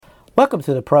Welcome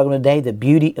to the program today, The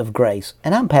Beauty of Grace.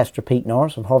 And I'm Pastor Pete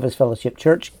Norris from Harvest Fellowship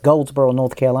Church, Goldsboro,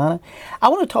 North Carolina. I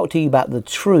want to talk to you about the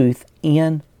truth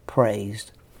in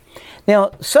praise.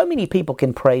 Now, so many people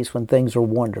can praise when things are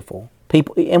wonderful.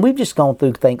 People, and we've just gone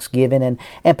through Thanksgiving,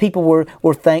 and people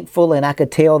were thankful, and I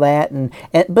could tell that.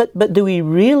 But are we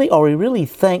really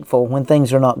thankful when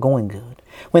things are not going good?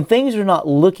 When things are not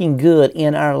looking good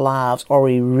in our lives, are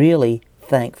we really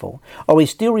thankful? Are we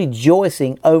still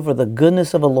rejoicing over the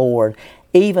goodness of the Lord,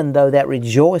 even though that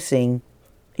rejoicing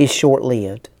is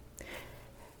short-lived?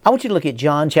 I want you to look at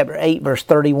John chapter 8, verse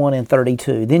 31 and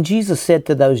 32. Then Jesus said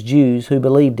to those Jews who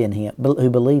believed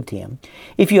him,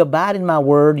 "If you abide in my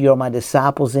word, you are my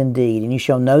disciples indeed, and you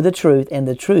shall know the truth, and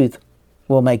the truth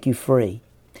will make you free."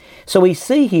 So we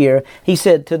see here, he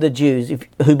said to the Jews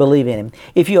who believe in him,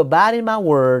 "If you abide in my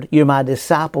word, you're my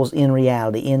disciples in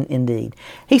reality, indeed."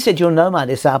 He said, "You'll know my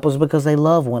disciples because they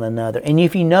love one another. And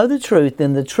if you know the truth,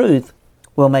 then the truth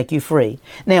will make you free."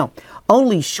 Now,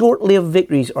 only short-lived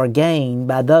victories are gained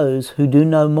by those who do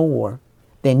no more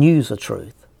than use the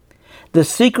truth. The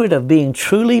secret of being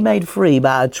truly made free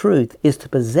by a truth is to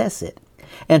possess it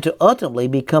and to ultimately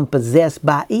become possessed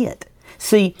by it.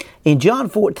 See, in John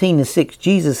 14 and 6,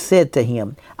 Jesus said to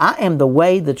him, "I am the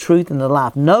way, the truth, and the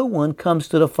life. No one comes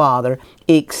to the Father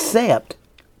except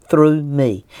through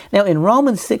me." Now, in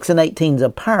Romans 6 and 18 is a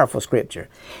powerful scripture.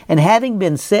 "And having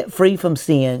been set free from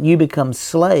sin, you become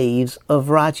slaves of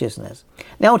righteousness."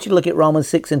 Now, I want you to look at Romans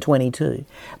 6 and 22.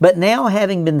 "But now,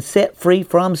 having been set free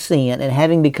from sin and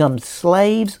having become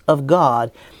slaves of God,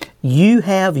 you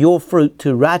have your fruit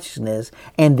to righteousness,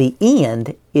 and the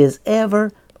end is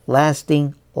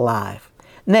everlasting life."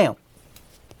 Now,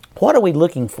 what are we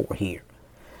looking for here?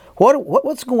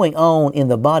 What's going on in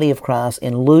the body of Christ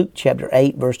in Luke chapter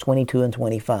 8, verse 22 and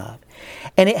 25?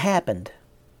 "And it happened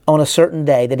on a certain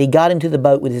day that he got into the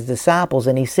boat with his disciples,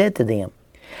 and he said to them,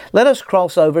 'Let us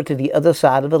cross over to the other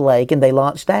side of the lake.' And they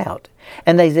launched out.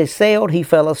 And as they sailed, he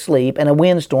fell asleep, and a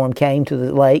windstorm came to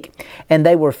the lake, and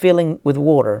they were filling with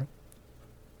water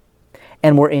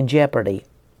and were in jeopardy.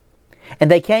 And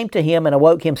they came to him and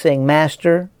awoke him, saying,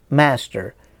 'Master,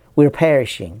 Master, we're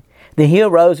perishing.' Then he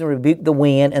arose and rebuked the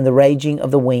wind and the raging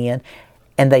of the wind,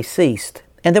 and they ceased.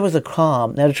 And there was a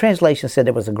calm." Now the translation said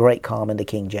there was a great calm in the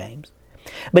King James.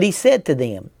 "But he said to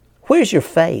them, 'Where's your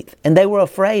faith?' And they were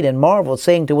afraid and marveled,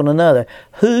 saying to one another,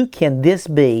 'Who can this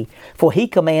be? For he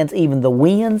commands even the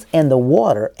winds and the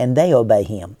water, and they obey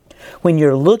him.'" When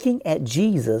you're looking at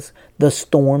Jesus, the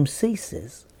storm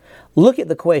ceases. Look at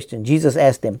the question. Jesus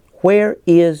asked them, "Where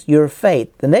is your faith?"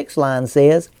 The next line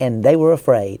says, "And they were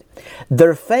afraid."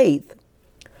 Their faith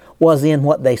was in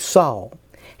what they saw.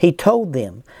 He told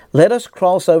them, "Let us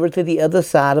cross over to the other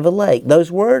side of the lake."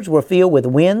 Those words were filled with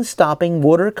wind-stopping,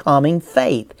 water-calming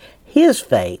faith. His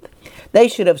faith. They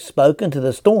should have spoken to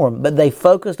the storm, but they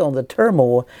focused on the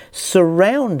turmoil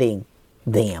surrounding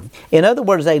them. In other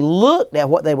words, they looked at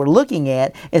what they were looking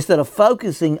at instead of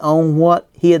focusing on what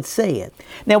he had said.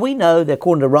 Now we know that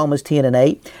according to Romans 10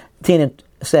 and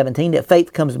 17, that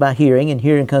faith comes by hearing, and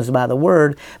hearing comes by the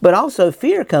word, but also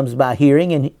fear comes by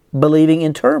hearing and believing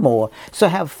in turmoil. So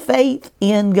have faith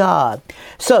in God.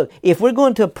 So if we're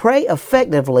going to pray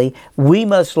effectively, we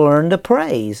must learn to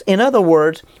praise. In other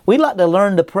words, we like to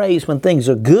learn to praise when things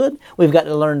are good. We've got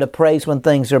to learn to praise when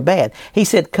things are bad. He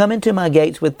said, "Come into my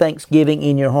gates with thanksgiving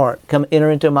in your heart. Come enter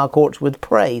into my courts with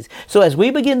praise." So as we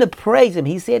begin to praise him,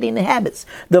 he said he inhabits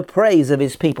the praise of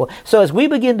his people. So as we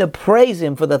begin to praise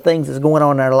him for the things that's going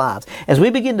on in our lives, as we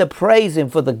begin to praise him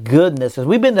for the goodness, as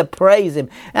we begin to praise him,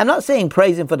 I'm not saying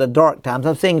praise him for the dark times.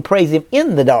 I'm saying praise him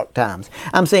in the dark times.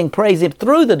 I'm saying praise him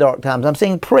through the dark times. I'm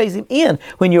saying praise him in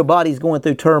when your body's going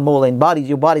through turmoil and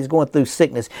your body's going through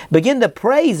sickness. Begin to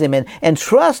praise him and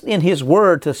trust in his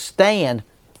word to stand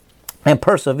and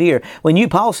persevere.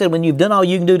 Paul said, when you've done all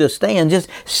you can do to stand, just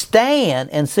stand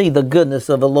and see the goodness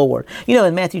of the Lord. You know,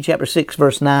 in Matthew chapter 6,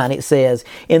 verse 9, it says,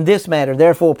 "In this matter,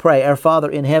 therefore pray, Our Father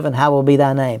in heaven, hallowed be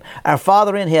thy name. Our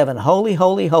Father in heaven, holy,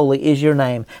 holy, holy is your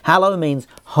name." Hallowed means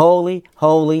holy,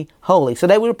 holy, holy. So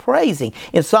they were praising.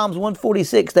 In Psalms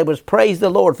 146, they was praise the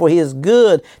Lord, for he is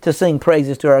good to sing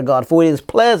praises to our God, for it is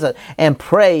pleasant and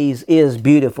praise is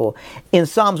beautiful. In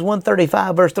Psalms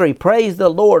 135, verse 3, "Praise the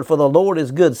Lord, for the Lord is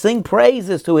good. Sing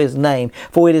praises to his name,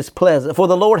 for it is pleasant. For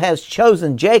the Lord has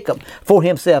chosen Jacob for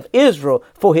himself, Israel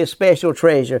for his special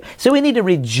treasure." So we need to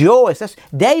rejoice.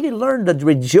 David learned to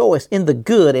rejoice in the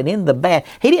good and in the bad.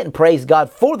 He didn't praise God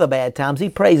for the bad times. He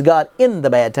praised God in the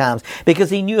bad times because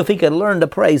he knew if he could learn to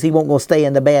praise, he won't go stay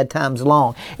in the bad times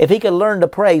long. If he could learn to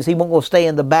praise, he won't go stay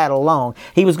in the battle long.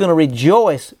 He was going to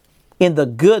rejoice in the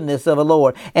goodness of the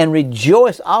Lord, and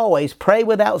rejoice always, pray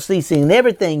without ceasing, in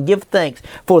everything give thanks,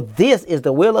 for this is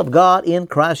the will of God in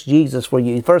Christ Jesus for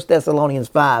you. 1 Thessalonians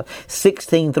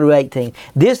 5:16 through 18.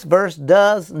 This verse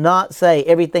does not say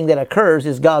everything that occurs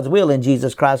is God's will in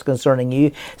Jesus Christ concerning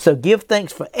you. So give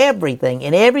thanks for everything,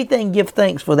 and everything give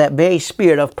thanks, for that very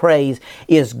spirit of praise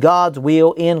is God's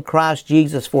will in Christ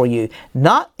Jesus for you.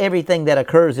 Not everything that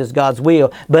occurs is God's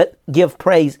will, but give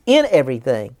praise in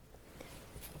everything.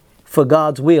 For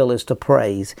God's will is to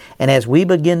praise. And as we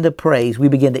begin to praise, we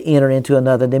begin to enter into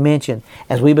another dimension.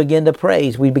 As we begin to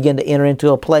praise, we begin to enter into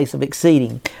a place of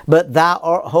exceeding. But thou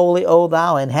art holy, O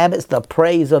thou, inhabits the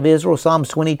praise of Israel. Psalms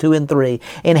 22:3.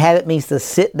 Inhabit means to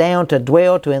sit down, to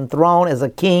dwell, to enthrone as a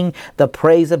king, the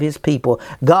praise of his people.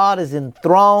 God is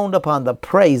enthroned upon the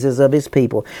praises of his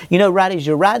people. You know, right as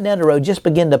you're riding down the road, just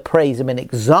begin to praise him and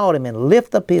exalt him and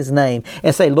lift up his name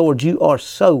and say, Lord, you are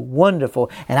so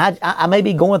wonderful. And I may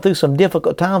be going through some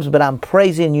difficult times, but I'm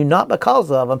praising you not because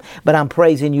of them, but I'm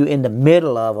praising you in the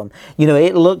middle of them. You know,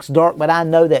 it looks dark, but I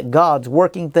know that God's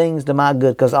working things to my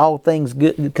good, because all things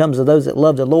good comes to those that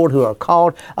love the Lord, who are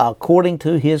called according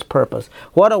to his purpose.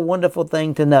 What a wonderful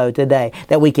thing to know today,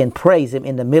 that we can praise him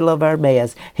in the middle of our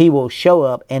mess. He will show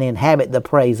up and inhabit the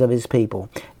praise of his people.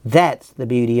 That's the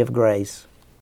beauty of grace.